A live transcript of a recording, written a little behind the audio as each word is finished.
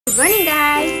Good morning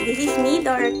guys! This is me,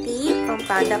 Dorothy from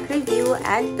Product Review,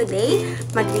 and today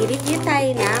magre-review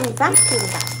tayo ng vacuum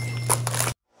bag.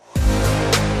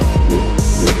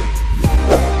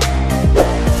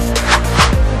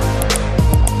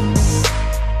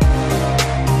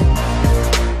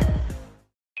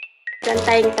 Diyan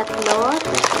tayong tatlo.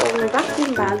 Yung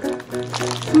vacuum bag.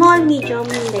 Small, medium,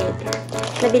 red.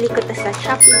 Nabili ko ito sa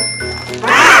Shopee.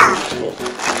 Okay.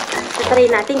 Try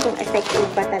natin kung effective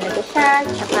ba talaga siya.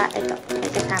 Tsaka ito,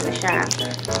 may kasama siya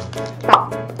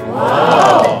top.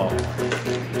 Wow!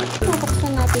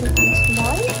 Buksan natin ang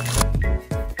small.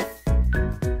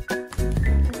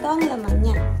 Ito ang laman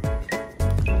niya.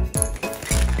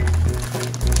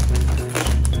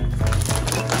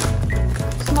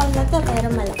 Small na to pero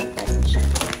malaki pa rin siya.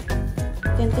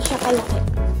 Ganito siya kalaki.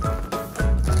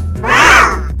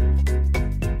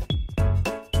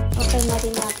 Open na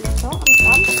rin natin ito, ang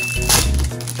top.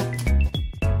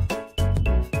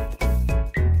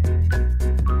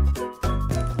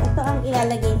 Ito ang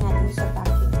ilalagay natin sa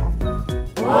vacuum bag.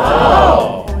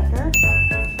 Wow!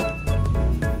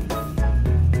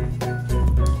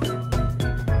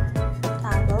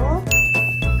 Towel.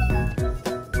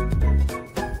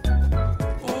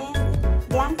 And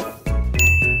blanket.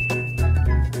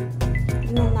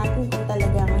 Tingnan natin kung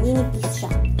talagang ninipis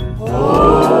siya.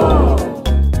 Wow!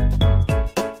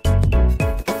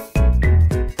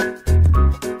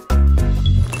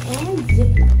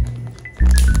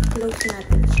 Close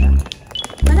natin siya.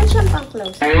 Wala siyang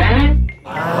pang-close. Wow!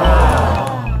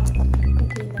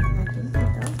 Okay lang natin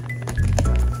ito.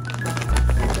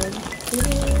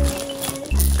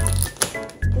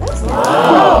 Close na.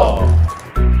 Wow!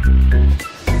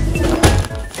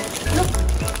 Look!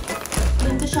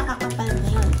 Dito siya kakapal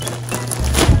ngayon.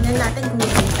 Tignan natin kung may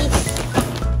pintis.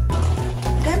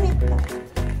 Gamit ko.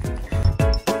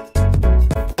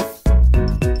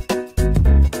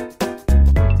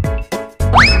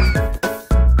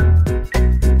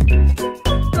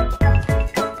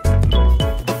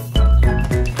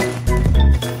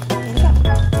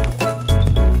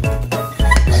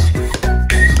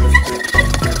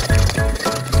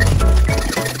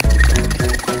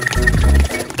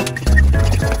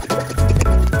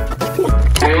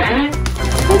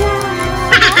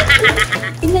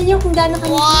 Tingnan niyo kung gaano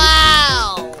kami.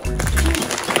 Wow!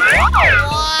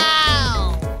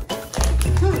 Wow!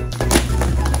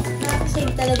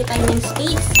 Nakasave talaga tayo ng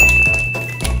space.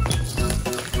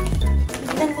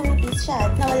 Tignan ko mapis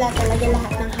siya at nawala talaga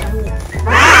lahat ng hangin.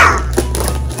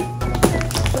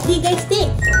 What do you guys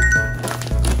think?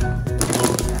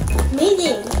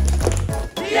 Amazing!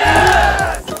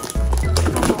 Yes!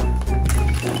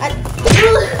 At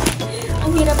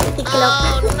ang hirap itiklop.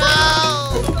 Oh no!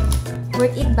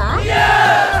 Worth it ba?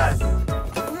 Yes!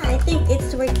 Yeah, I think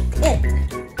it's worth it.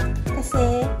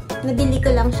 Kasi, nabili ko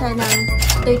lang siya ng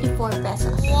 34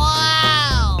 pesos.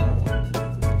 Wow!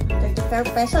 34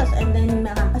 pesos and then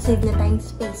makakasave na tayong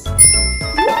space.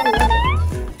 Yeah, I love it.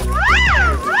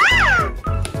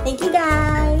 Thank you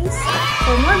guys!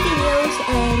 For more videos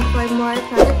and for more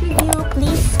product review,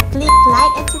 please click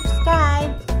like and subscribe.